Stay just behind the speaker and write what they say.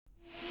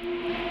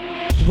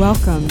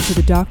Welcome to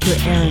the Dr.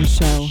 Erin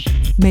Show.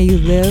 May you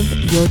live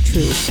your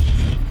truth.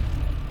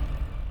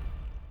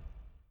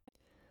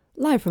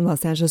 Live from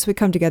Los Angeles, we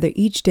come together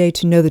each day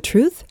to know the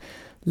truth,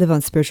 live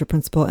on spiritual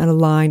principle, and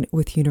align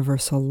with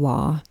universal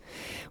law.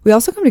 We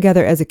also come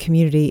together as a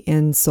community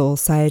in Soul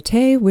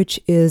Societe, which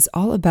is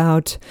all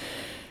about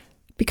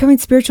becoming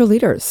spiritual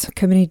leaders,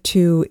 committing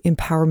to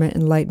empowerment,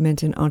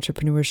 enlightenment, and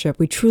entrepreneurship.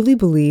 We truly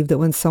believe that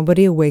when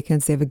somebody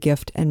awakens, they have a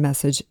gift and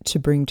message to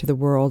bring to the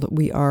world.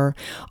 We are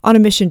on a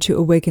mission to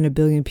awaken 1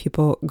 billion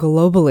people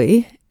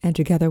globally, and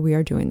together we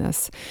are doing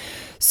this.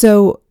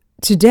 So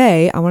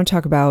today, I want to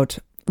talk about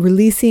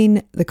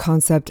releasing the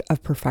concept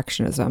of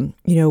perfectionism.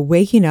 You know,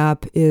 waking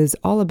up is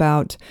all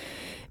about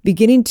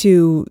beginning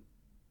to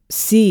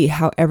see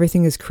how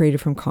everything is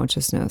created from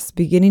consciousness,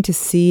 beginning to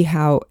see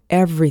how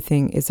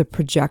everything is a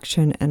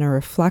projection and a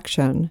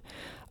reflection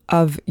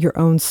of your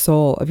own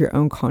soul, of your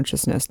own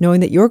consciousness, knowing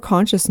that your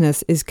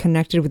consciousness is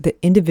connected with the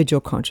individual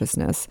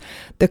consciousness,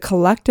 the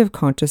collective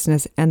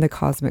consciousness, and the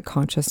cosmic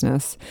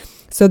consciousness.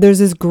 So there's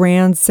this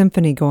grand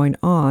symphony going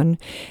on.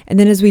 And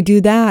then as we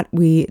do that,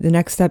 the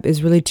next step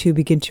is really to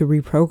begin to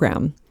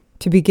reprogram,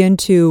 to begin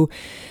to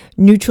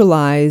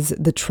neutralize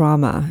the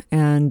trauma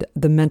and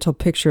the mental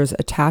pictures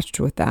attached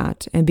with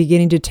that, and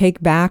beginning to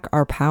take back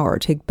our power,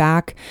 take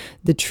back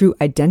the true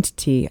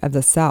identity of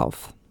the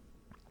self.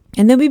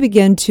 And then we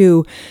begin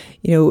to,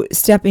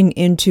 stepping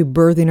into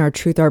birthing our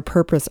truth, our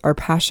purpose, our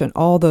passion,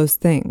 all those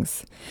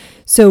things.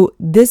 So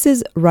this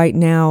is right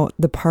now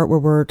the part where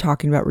we're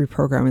talking about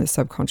reprogramming the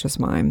subconscious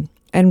mind.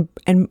 And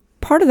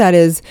part of that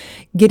is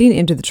getting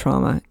into the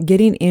trauma,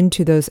 getting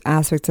into those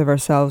aspects of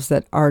ourselves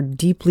that are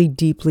deeply,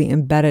 deeply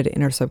embedded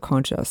in our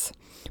subconscious.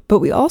 But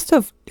we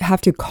also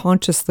have to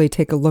consciously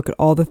take a look at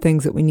all the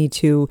things that we need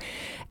to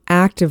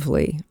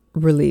actively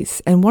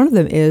release. And one of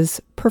them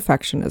is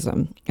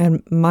perfectionism.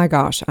 And my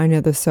gosh, I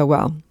know this so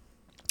well.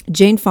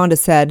 Jane Fonda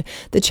said,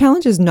 "The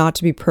challenge is not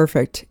to be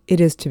perfect,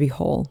 it is to be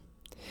whole."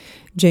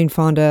 Jane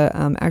Fonda,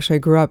 actually I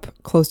grew up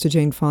close to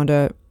Jane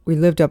Fonda. We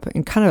lived up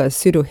in kind of a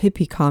pseudo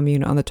hippie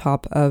commune on the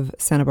top of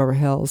Santa Barbara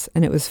Hills.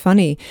 And it was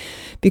funny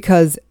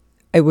because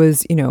it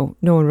was, no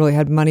one really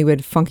had money. We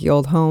had funky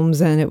old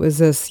homes. And it was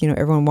this,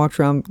 everyone walked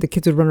around, the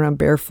kids would run around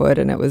barefoot.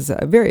 And it was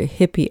very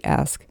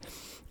hippie-esque.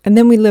 And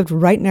then we lived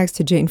right next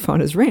to Jane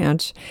Fonda's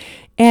ranch.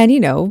 And,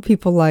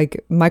 people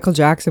like Michael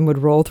Jackson would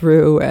roll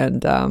through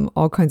and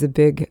all kinds of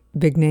big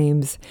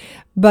names.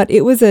 But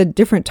it was a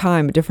different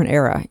time, a different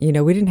era. We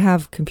didn't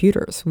have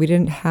computers. We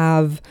didn't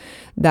have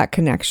that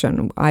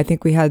connection. I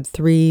think we had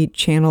 3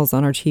 channels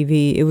on our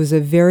TV. It was a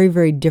very,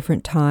 very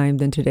different time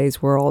than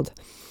today's world.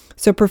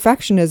 So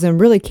perfectionism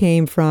really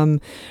came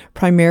from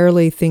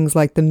primarily things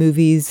like the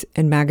movies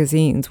and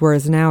magazines,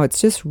 whereas now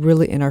it's just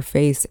really in our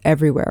face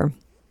everywhere.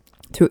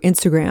 Through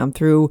Instagram,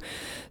 through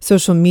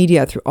social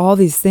media, through all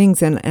these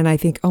things. And I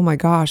think, oh my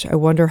gosh, I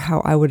wonder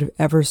how I would have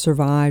ever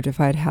survived if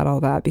I had had all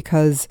that.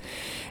 Because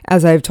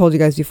as I've told you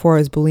guys before, I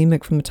was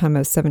bulimic from the time I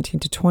was 17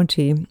 to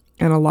 20.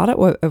 And a lot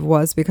of it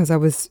was because I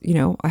was,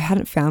 I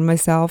hadn't found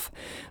myself.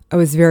 I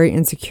was very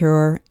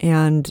insecure.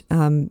 And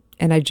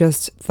I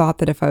just thought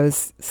that if I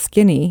was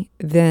skinny,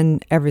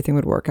 then everything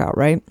would work out,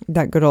 right?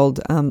 That good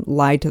old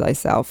lie to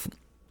thyself.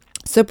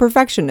 So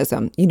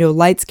perfectionism,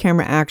 lights,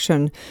 camera,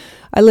 action.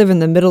 I live in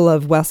the middle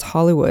of West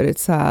Hollywood.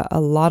 It's a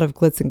lot of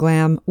glitz and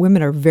glam.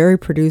 Women are very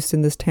produced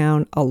in this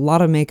town, a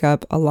lot of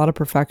makeup, a lot of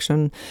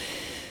perfection.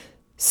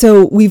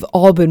 So we've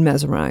all been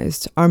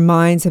mesmerized. Our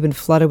minds have been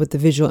flooded with the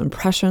visual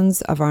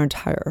impressions of our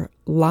entire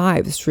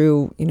lives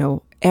through,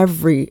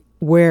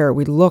 everywhere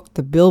we look,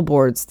 the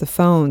billboards, the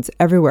phones,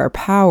 everywhere,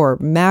 power,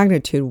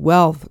 magnitude,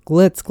 wealth,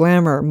 glitz,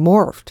 glamour,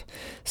 morphed,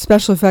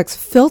 special effects,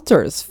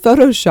 filters,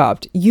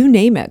 photoshopped, you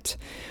name it.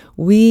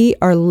 We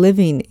are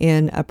living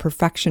in a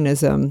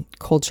perfectionism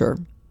culture.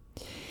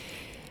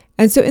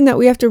 And so in that,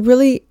 we have to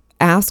really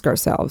ask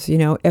ourselves,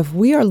 if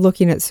we are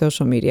looking at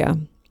social media,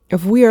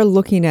 if we are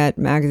looking at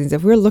magazines,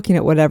 if we're looking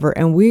at whatever,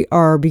 and we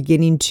are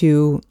beginning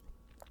to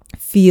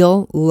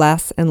feel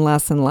less and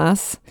less and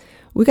less,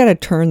 we got to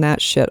turn that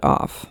shit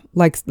off.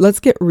 Like, let's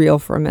get real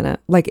for a minute.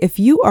 Like, if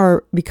you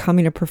are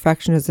becoming a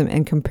perfectionism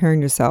and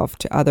comparing yourself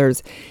to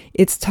others,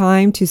 it's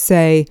time to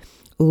say,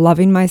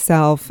 loving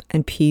myself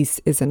and peace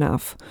is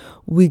enough.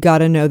 We got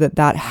to know that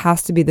that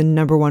has to be the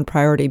number one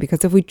priority,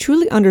 because if we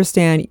truly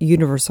understand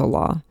universal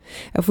law,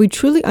 if we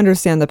truly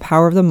understand the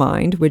power of the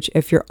mind, which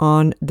if you're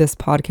on this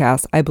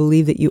podcast, I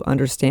believe that you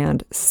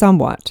understand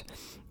somewhat,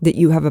 that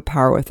you have a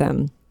power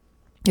within.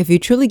 If you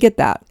truly get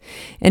that,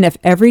 and if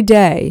every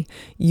day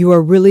you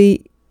are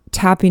really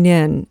tapping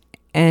in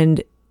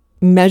and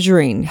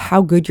measuring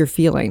how good you're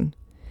feeling,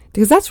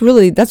 because that's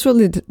really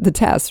the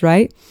test,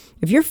 right?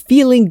 If you're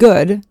feeling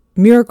good,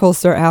 miracles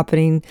start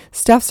happening,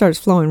 stuff starts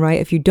flowing, right?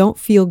 If you don't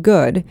feel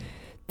good,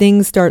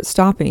 things start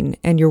stopping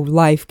and your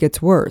life gets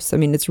worse. I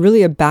mean, it's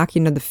really a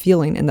backing of the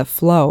feeling and the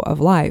flow of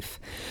life.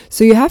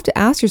 So you have to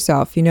ask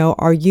yourself,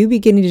 are you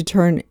beginning to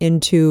turn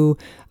into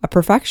a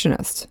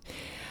perfectionist?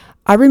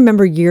 I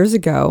remember years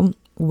ago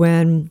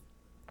when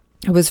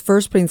I was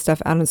first putting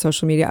stuff out on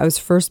social media, I was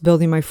first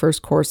building my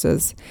first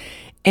courses,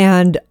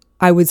 and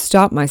I would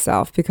stop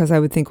myself because I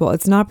would think, well,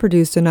 it's not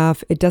produced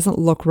enough. It doesn't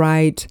look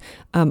right.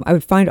 I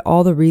would find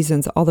all the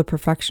reasons, all the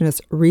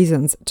perfectionist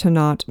reasons to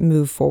not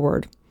move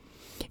forward.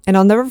 And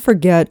I'll never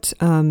forget,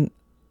 I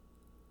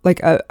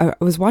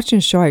was watching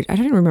a show, I don't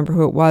even remember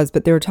who it was,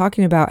 but they were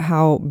talking about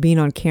how being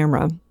on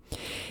camera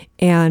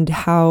and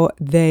how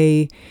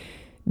they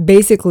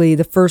basically,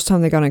 the first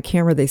time they got on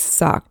camera, they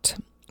sucked.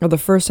 Or the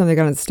first time they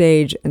got on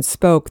stage and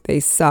spoke, they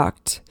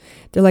sucked.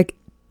 They're like,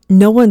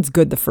 no one's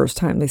good the first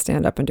time they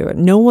stand up and do it.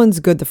 No one's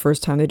good the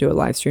first time they do a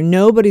live stream.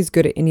 Nobody's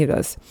good at any of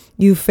this.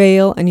 You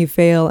fail and you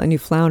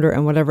flounder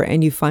and whatever,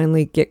 and you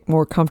finally get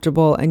more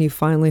comfortable and you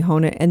finally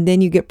hone it, and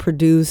then you get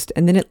produced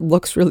and then it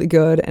looks really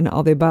good and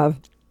all the above.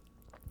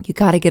 You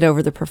got to get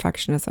over the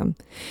perfectionism.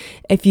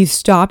 If you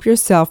stop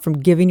yourself from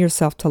giving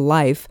yourself to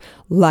life,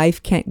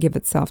 life can't give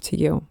itself to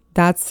you.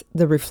 That's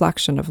the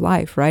reflection of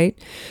life, right?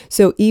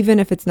 So even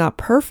if it's not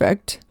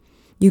perfect,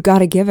 you got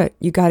to give it.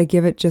 You got to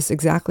give it just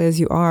exactly as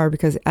you are,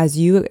 because as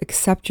you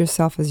accept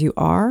yourself as you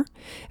are,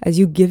 as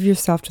you give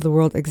yourself to the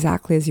world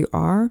exactly as you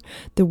are,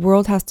 the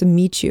world has to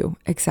meet you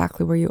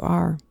exactly where you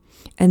are.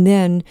 And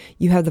then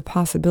you have the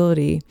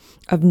possibility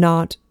of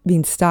not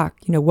being stuck.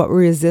 What we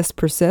resist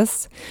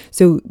persists.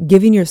 So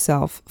giving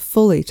yourself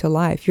fully to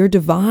life, you're a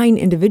divine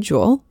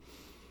individual,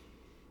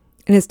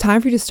 and it's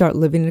time for you to start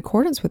living in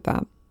accordance with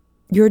that.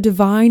 You're a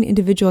divine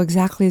individual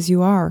exactly as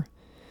you are.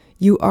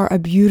 You are a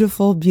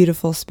beautiful,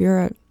 beautiful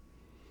spirit.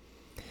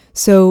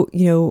 So,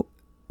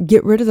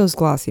 get rid of those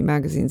glossy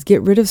magazines.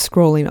 Get rid of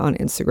scrolling on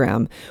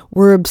Instagram.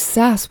 We're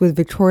obsessed with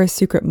Victoria's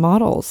Secret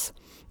models,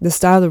 the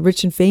style of the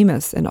rich and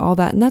famous and all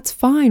that. And that's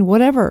fine,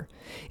 whatever.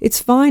 It's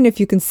fine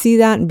if you can see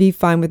that and be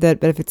fine with it.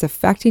 But if it's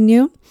affecting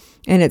you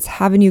and it's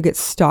having you get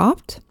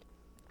stopped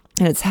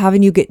and it's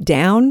having you get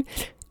down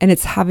and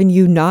it's having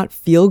you not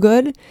feel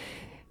good,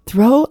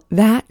 throw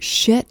that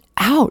shit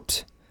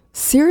out.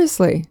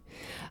 Seriously.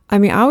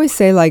 I always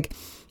say,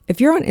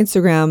 if you're on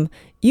Instagram,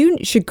 you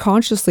should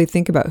consciously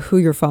think about who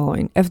you're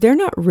following. If they're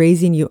not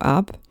raising you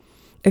up,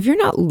 if you're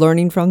not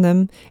learning from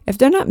them, if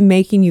they're not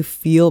making you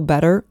feel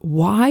better,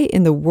 why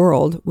in the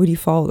world would you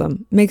follow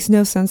them? Makes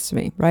no sense to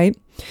me, right?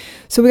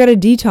 So we got to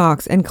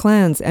detox and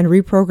cleanse and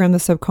reprogram the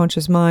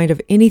subconscious mind of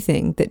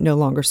anything that no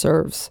longer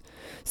serves.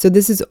 So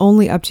this is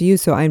only up to you.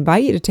 So I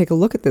invite you to take a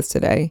look at this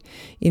today.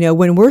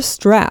 When we're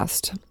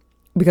stressed,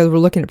 because we're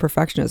looking at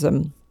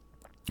perfectionism,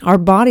 our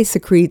body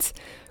secretes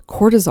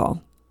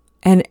cortisol,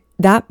 and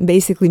that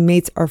basically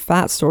makes our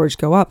fat storage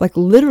go up.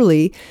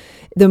 Literally,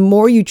 the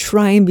more you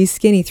try and be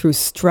skinny through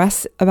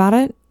stress about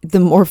it, the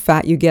more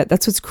fat you get.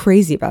 That's what's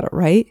crazy about it,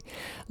 right?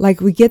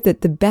 We get that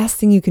the best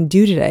thing you can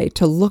do today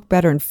to look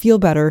better and feel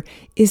better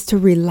is to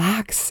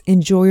relax,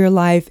 enjoy your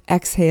life,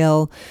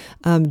 exhale,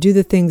 do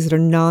the things that are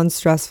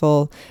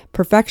non-stressful.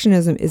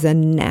 Perfectionism is a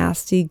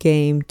nasty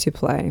game to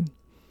play.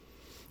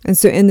 And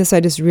so in this,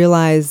 I just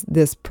realized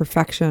this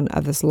perfection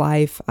of this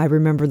life. I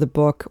remember the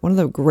book, one of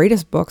the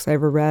greatest books I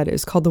ever read. It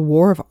was called The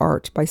War of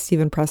Art by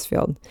Steven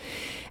Pressfield.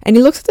 And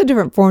he looks at the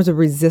different forms of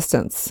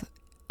resistance,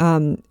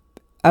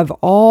 of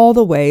all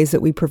the ways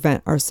that we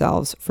prevent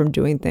ourselves from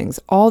doing things,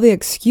 all the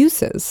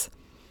excuses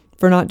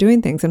for not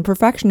doing things. And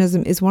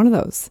perfectionism is one of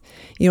those.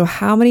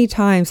 How many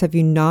times have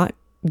you not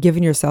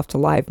given yourself to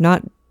life,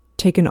 not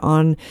taken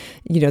on,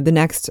 the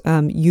next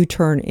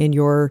U-turn in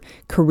your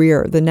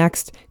career, the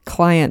next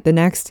client, the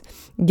next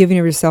giving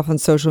of yourself on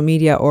social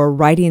media or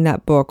writing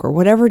that book or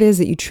whatever it is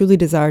that you truly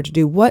desire to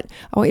do? I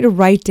want you to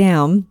write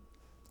down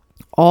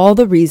all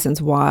the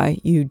reasons why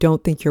you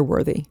don't think you're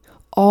worthy.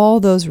 All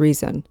those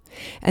reasons.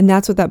 And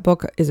that's what that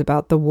book is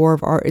about, The War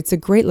of Art. It's a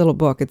great little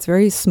book. It's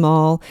very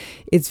small.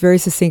 It's very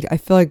succinct. I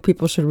feel like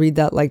people should read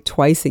that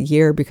twice a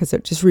year because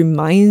it just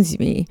reminds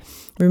you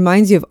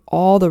of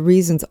all the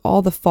reasons,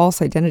 all the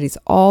false identities,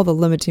 all the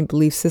limiting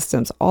belief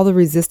systems, all the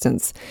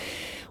resistance.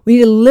 We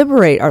need to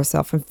liberate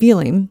ourselves from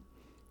feeling,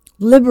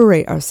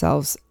 liberate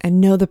ourselves and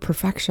know the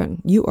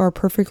perfection. You are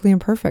perfectly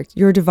imperfect.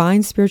 You're a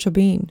divine spiritual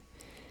being.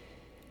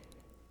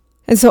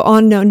 And so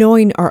on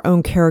knowing our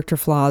own character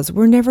flaws,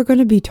 we're never going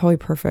to be totally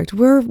perfect.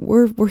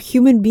 We're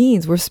human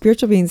beings. We're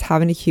spiritual beings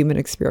having a human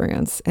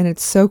experience. And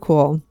it's so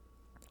cool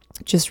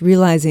just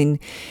realizing,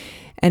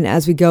 and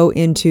as we go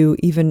into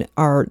even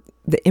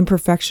the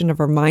imperfection of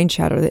our mind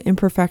chatter, the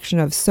imperfection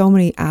of so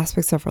many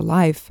aspects of our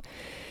life,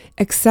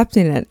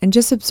 accepting it and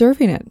just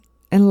observing it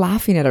and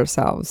laughing at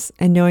ourselves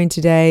and knowing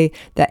today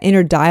that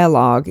inner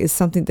dialogue is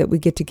something that we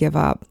get to give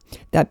up.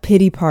 That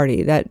pity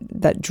party,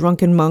 that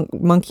drunken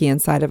monkey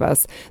inside of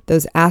us,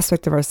 those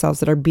aspects of ourselves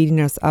that are beating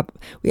us up.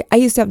 I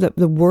used to have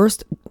the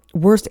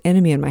worst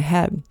enemy in my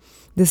head.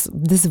 This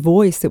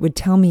voice that would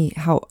tell me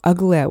how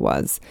ugly I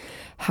was,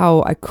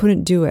 how I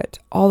couldn't do it,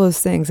 all those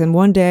things. And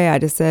one day I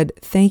just said,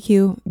 thank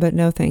you, but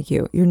no thank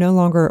you. You're no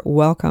longer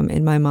welcome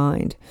in my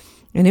mind.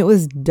 And it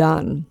was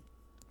done.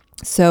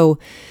 So,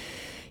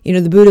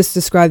 the Buddhists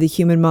describe the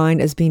human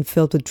mind as being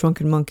filled with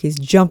drunken monkeys,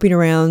 jumping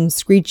around,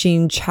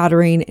 screeching,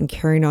 chattering, and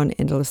carrying on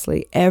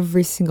endlessly.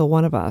 Every single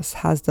one of us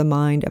has the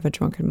mind of a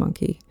drunken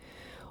monkey,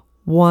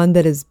 one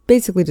that is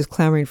basically just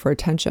clamoring for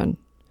attention.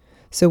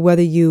 So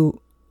whether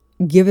you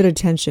give it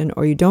attention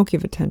or you don't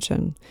give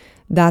attention,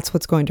 that's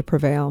what's going to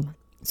prevail.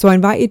 So I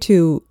invite you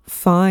to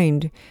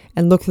find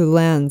and look through the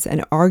lens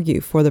and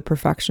argue for the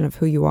perfection of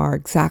who you are,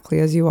 exactly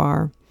as you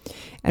are,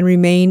 and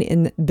remain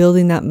in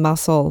building that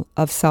muscle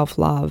of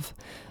self-love,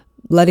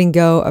 letting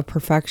go of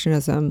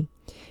perfectionism,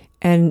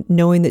 and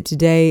knowing that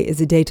today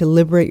is a day to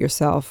liberate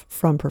yourself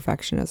from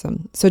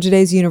perfectionism. So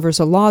today's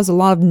universal law is a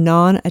law of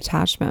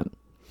non-attachment.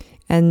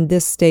 And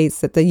this states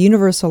that the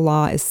universal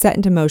law is set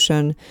into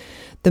motion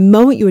the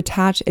moment you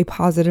attach a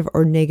positive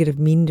or negative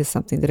meaning to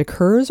something that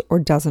occurs or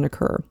doesn't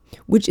occur,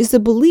 which is the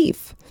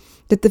belief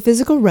that the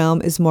physical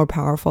realm is more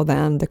powerful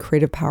than the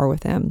creative power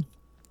within.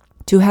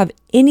 To have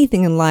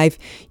anything in life,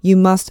 you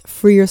must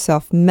free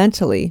yourself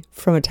mentally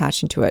from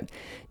attaching to it.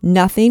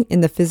 Nothing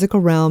in the physical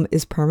realm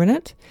is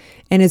permanent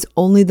and is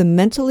only the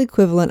mental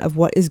equivalent of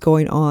what is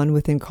going on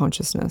within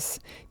consciousness.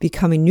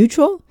 Becoming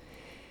neutral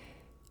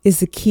is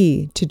the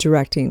key to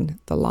directing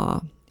the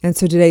law. And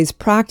so today's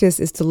practice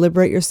is to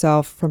liberate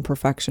yourself from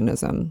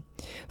perfectionism.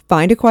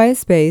 Find a quiet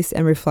space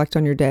and reflect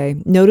on your day.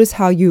 Notice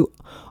how you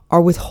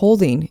are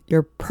withholding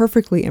your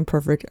perfectly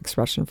imperfect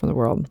expression from the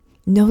world.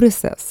 Notice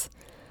this.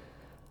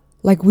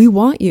 Like, we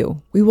want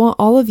you. We want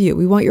all of you.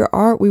 We want your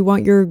art. We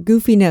want your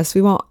goofiness.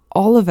 We want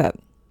all of it.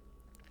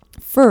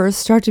 First,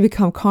 start to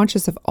become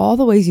conscious of all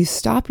the ways you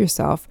stop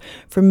yourself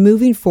from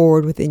moving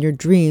forward within your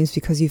dreams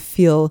because you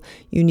feel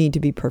you need to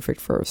be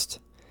perfect first.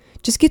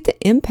 Just get the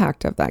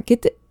impact of that.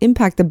 Get the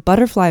impact, the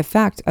butterfly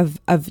effect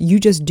of you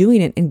just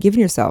doing it and giving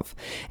yourself.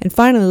 And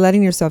finally,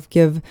 letting yourself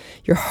give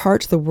your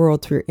heart to the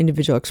world through your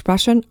individual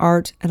expression,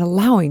 art, and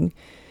allowing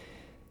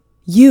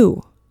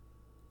you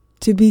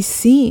to be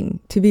seen,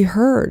 to be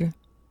heard.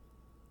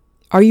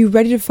 Are you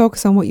ready to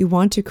focus on what you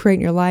want to create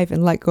in your life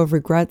and let go of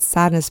regrets,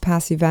 sadness,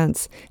 past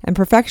events, and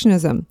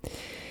perfectionism?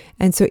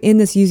 And so in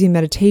this, using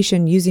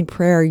meditation, using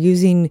prayer,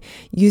 using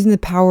the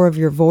power of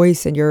your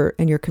voice and your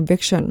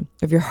conviction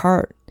of your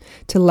heart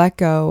to let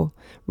go,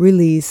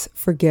 release,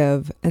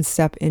 forgive, and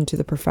step into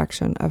the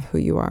perfection of who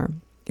you are.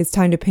 It's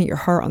time to paint your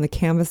heart on the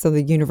canvas of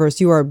the universe.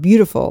 You are a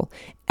beautiful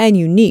and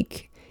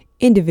unique,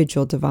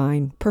 individual,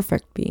 divine,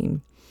 perfect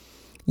being.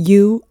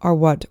 You are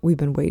what we've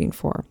been waiting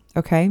for,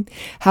 okay?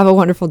 Have a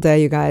wonderful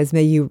day, you guys.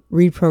 May you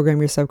reprogram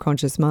your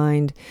subconscious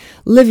mind,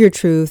 live your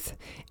truth,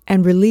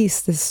 and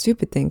release this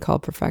stupid thing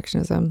called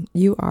perfectionism.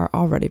 You are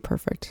already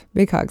perfect.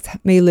 Big hugs.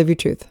 May you live your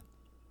truth.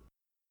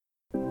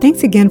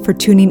 Thanks again for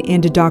tuning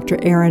in to Dr.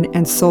 Erin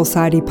and Soul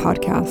Society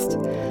podcast.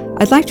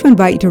 I'd like to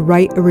invite you to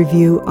write a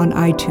review on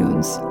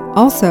iTunes.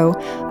 Also,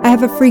 I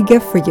have a free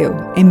gift for you,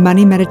 a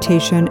money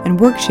meditation and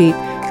worksheet,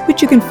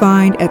 which you can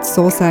find at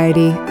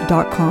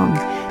soulciety.com.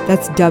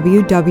 That's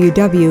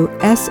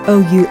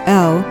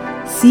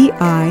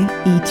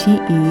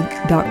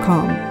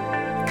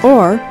www.soulciete.com.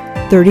 Or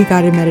 30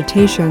 guided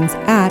meditations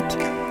at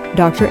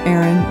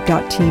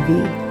drerin.tv.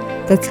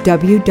 That's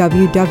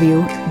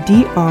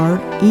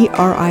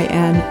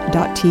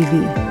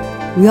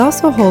www.drerin.tv. We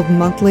also hold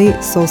monthly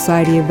Soul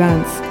Society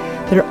events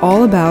that are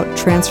all about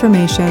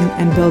transformation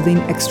and building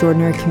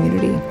extraordinary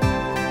community.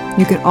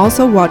 You can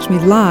also watch me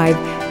live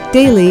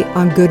daily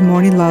on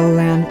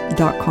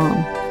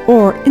goodmorninglalaland.com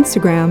or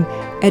Instagram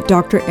at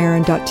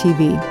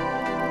drerin.tv.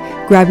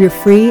 Grab your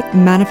free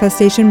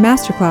manifestation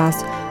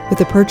masterclass with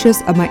the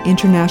purchase of my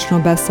international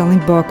best-selling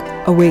book,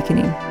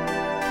 Awakening,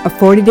 a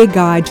 40-day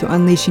guide to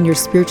unleashing your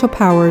spiritual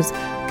powers,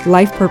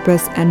 life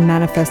purpose, and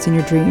manifesting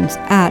your dreams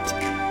at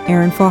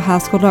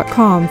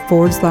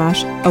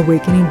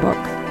erinfallhaskell.com/awakening book.